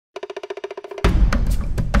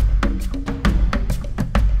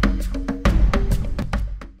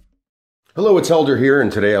Hello, it's Elder here,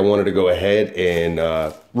 and today I wanted to go ahead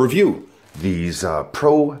and review these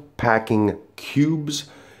Pro Packing Cubes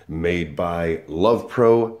made by Love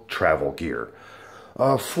Pro Travel Gear.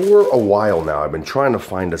 For a while now, I've been trying to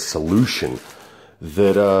find a solution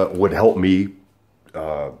that would help me,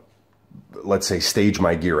 let's say, stage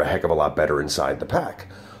my gear a heck of a lot better inside the pack.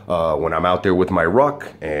 When I'm out there with my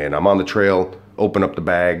ruck and I'm on the trail, open up the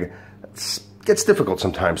bag, it gets difficult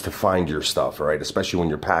sometimes to find your stuff, right? Especially when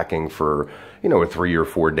you're packing for, you know, a 3 or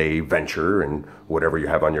 4 day venture, and whatever you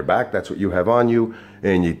have on your back, that's what you have on you,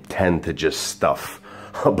 and you tend to just stuff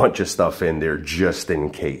a bunch of stuff in there just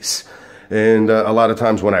in case. And a lot of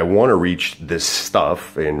times when I want to reach this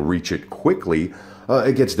stuff and reach it quickly,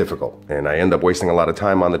 it gets difficult, and I end up wasting a lot of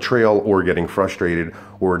time on the trail or getting frustrated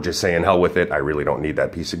or just saying hell with it, I really don't need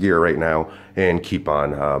that piece of gear right now, and keep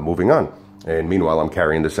on moving on. And meanwhile, I'm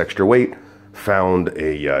carrying this extra weight, found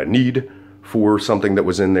a need for something that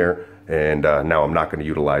was in there, and now I'm not going to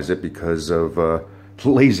utilize it because of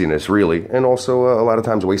laziness, really, and also a lot of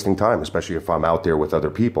times wasting time, especially if I'm out there with other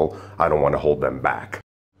people. I don't want to hold them back.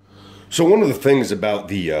 So one of the things about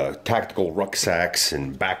the tactical rucksacks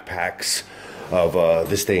and backpacks of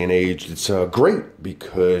this day and age, it's great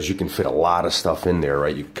because you can fit a lot of stuff in there,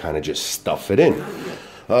 right? You kind of just stuff it in.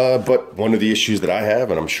 But one of the issues that I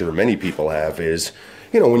have, and I'm sure many people have, is,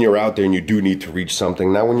 you know, when you're out there and you do need to reach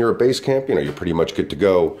something. Now, when you're at base camp, you know, you're pretty much good to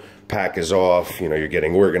go. Pack is off, you know, you're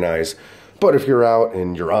getting organized. But if you're out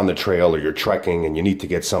and you're on the trail or you're trekking and you need to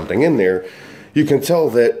get something in there, you can tell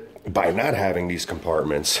that by not having these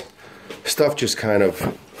compartments, stuff just kind of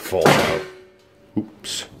falls out.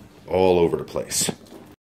 Oops. All over the place.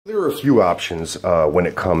 There are a few options when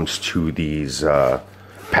it comes to these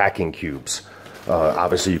packing cubes.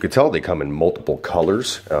 Obviously, you could tell they come in multiple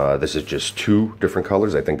colors. This is just 2 different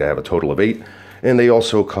colors. I think they have a total of 8. And they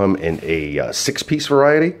also come in a 6-piece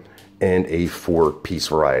variety and a 4-piece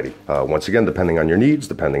variety. Once again, depending on your needs,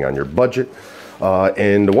 depending on your budget.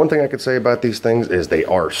 And the one thing I could say about these things is they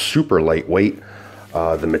are super lightweight.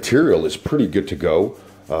 The material is pretty good to go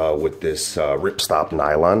with this ripstop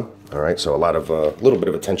nylon. All right, so a little bit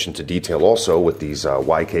of attention to detail also with these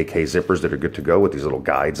YKK zippers that are good to go with these little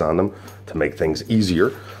guides on them to make things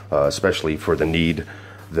easier, especially for the need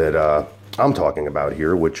that I'm talking about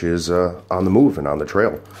here, which is on the move and on the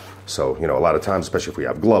trail. So, you know, a lot of times, especially if we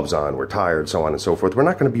have gloves on, we're tired, so on and so forth, we're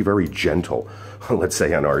not going to be very gentle, let's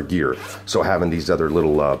say, on our gear. So having these other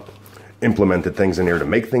little implemented things in here to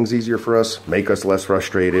make things easier for us, make us less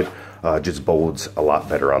frustrated, just bodes a lot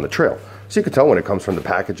better on the trail. So you can tell when it comes from the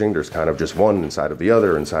packaging, there's kind of just one inside of the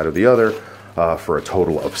other, for a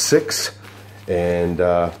total of 6. And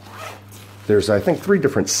there's, I think, 3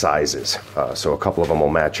 different sizes. So a couple of them will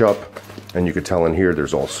match up. And you can tell in here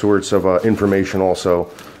there's all sorts of information also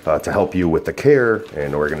to help you with the care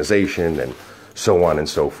and organization and so on and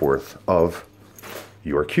so forth of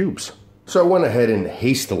your cubes. So I went ahead and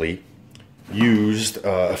hastily used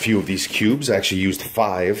a few of these cubes. I actually used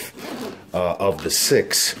 5 of the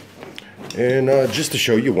 6. And just to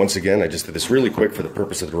show you, once again, I just did this really quick for the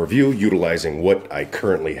purpose of the review, utilizing what I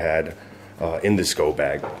currently had in this go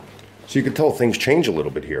bag. So you can tell things change a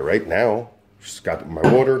little bit here, right? Now, just got my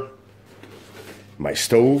water, my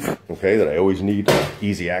stove, okay, that I always need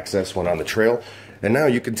easy access when on the trail. And now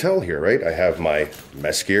you can tell here, right? I have my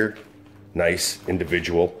mess gear, nice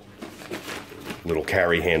individual little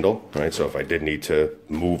carry handle, right? So if I did need to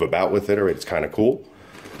move about with it, or it's kind of cool.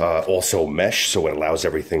 Also mesh, so it allows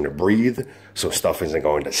everything to breathe, so stuff isn't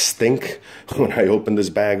going to stink when I open this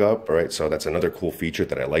bag up, right? So that's another cool feature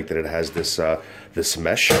that I like, that it has this this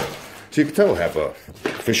mesh. So you can tell I have a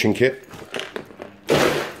fishing kit,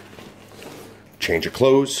 change of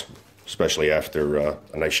clothes, especially after a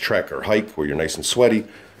nice trek or hike where you're nice and sweaty.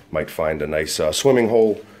 Might find a nice swimming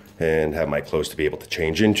hole and have my clothes to be able to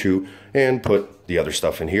change into, and put the other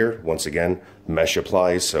stuff in here. Once again, mesh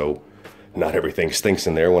applies, so not everything stinks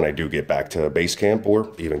in there when I do get back to base camp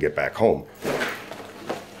or even get back home.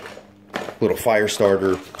 Little fire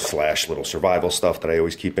starter / little survival stuff that I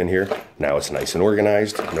always keep in here. Now it's nice and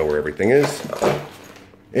organized, know where everything is.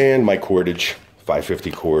 And my cordage,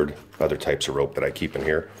 550 cord, other types of rope that I keep in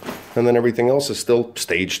here. And then everything else is still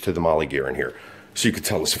staged to the MOLLE gear in here. So you can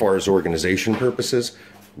tell, as far as organization purposes,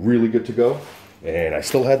 really good to go. And I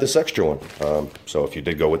still had this extra one. So if you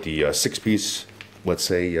did go with the 6-piece, let's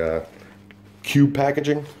say, cube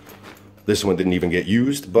packaging, this one didn't even get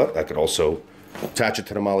used, but I could also attach it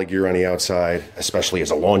to the MOLLE gear on the outside, especially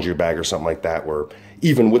as a laundry bag or something like that, where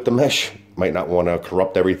even with the mesh, might not want to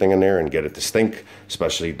corrupt everything in there and get it to stink,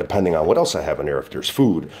 especially depending on what else I have in there, if there's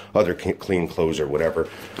food, other clean clothes or whatever.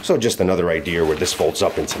 So just another idea where this folds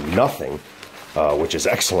up into nothing, which is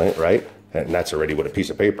excellent, right? and that's already with a piece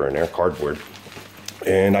of paper in there, cardboard.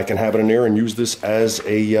 And I can have it in there and use this as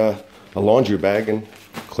a laundry bag and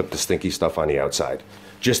clip the stinky stuff on the outside.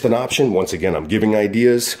 Just an option. Once again, I'm giving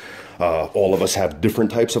ideas. All of us have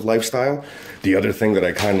different types of lifestyle. The other thing that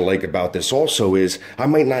I kind of like about this also is I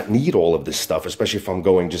might not need all of this stuff, especially if I'm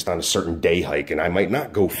going just on a certain day hike, and I might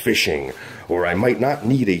not go fishing, or I might not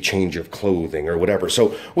need a change of clothing or whatever. So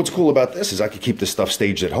what's cool about this is I could keep this stuff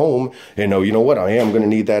staged at home and know, you know what, I am going to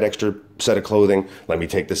need that extra set of clothing. Let me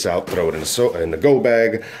take this out, throw it in the go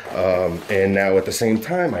bag. And now at the same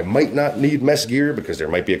time, I might not need mess gear because there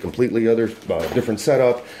might be a completely other different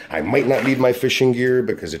setup. I might not need my fishing gear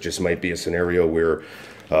because it just might be a scenario where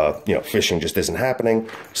you know, fishing just isn't happening.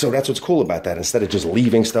 So that's what's cool about that. Instead of just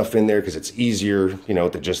leaving stuff in there because it's easier, you know,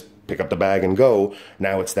 to just pick up the bag and go,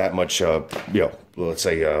 now it's that much, you know, let's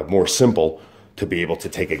say more simple to be able to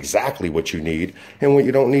take exactly what you need, and what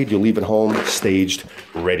you don't need, you leave it home, staged,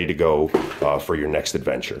 ready to go for your next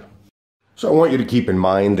adventure. So I want you to keep in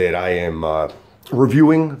mind that I am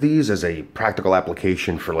reviewing these as a practical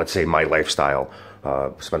application for, let's say, my lifestyle.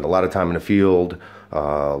 Spend a lot of time in the field,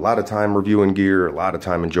 a lot of time reviewing gear, a lot of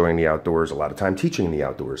time enjoying the outdoors, a lot of time teaching in the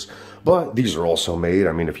outdoors. But these are also made,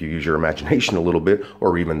 I mean, if you use your imagination a little bit,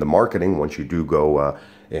 or even the marketing, once you do go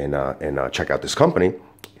and check out this company,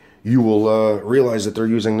 you will realize that they're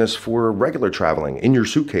using this for regular traveling, in your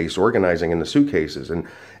suitcase, organizing in the suitcases, and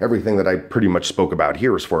everything that I pretty much spoke about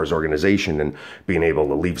here as far as organization and being able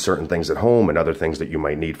to leave certain things at home and other things that you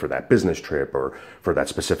might need for that business trip or for that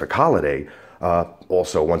specific holiday.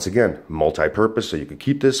 Also, once again, multi-purpose, so you could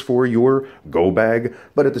keep this for your go bag,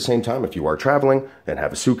 but at the same time, if you are traveling and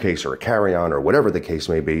have a suitcase or a carry-on or whatever the case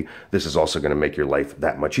may be, this is also going to make your life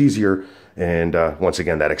that much easier. And once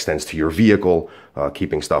again, that extends to your vehicle,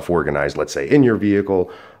 keeping stuff organized, let's say, in your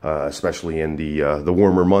vehicle, especially in the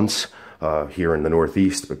warmer months here in the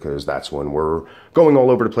Northeast, because that's when we're going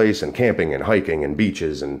all over the place and camping and hiking and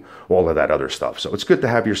beaches and all of that other stuff. So it's good to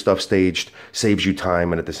have your stuff staged, saves you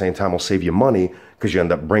time, and at the same time will save you money because you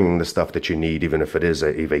end up bringing the stuff that you need, even if it is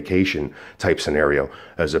a vacation type scenario,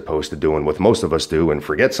 as opposed to doing what most of us do and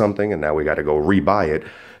forget something and now we got to go rebuy it.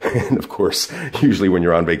 And of course, usually when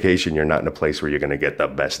you're on vacation, you're not in a place where you're going to get the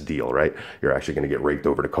best deal, right? You're actually going to get raked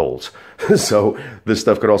over to Kohl's. So this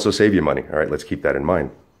stuff could also save you money. All right, let's keep that in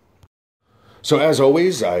mind. So as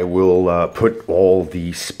always, I will put all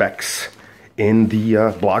the specs in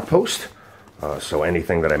the blog post. So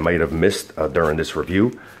anything that I might have missed during this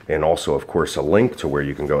review, and also, of course, a link to where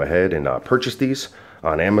you can go ahead and purchase these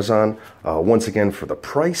on Amazon. Once again, for the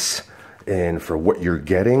price and for what you're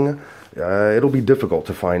getting, it'll be difficult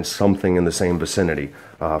to find something in the same vicinity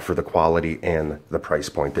for the quality and the price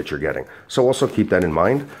point that you're getting. So also keep that in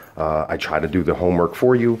mind. I try to do the homework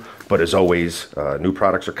for you, but as always, new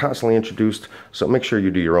products are constantly introduced, so make sure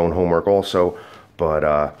you do your own homework also.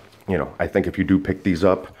 But, you know, I think if you do pick these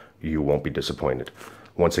up, you won't be disappointed.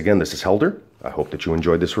 Once again, this is Helder. I hope that you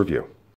enjoyed this review.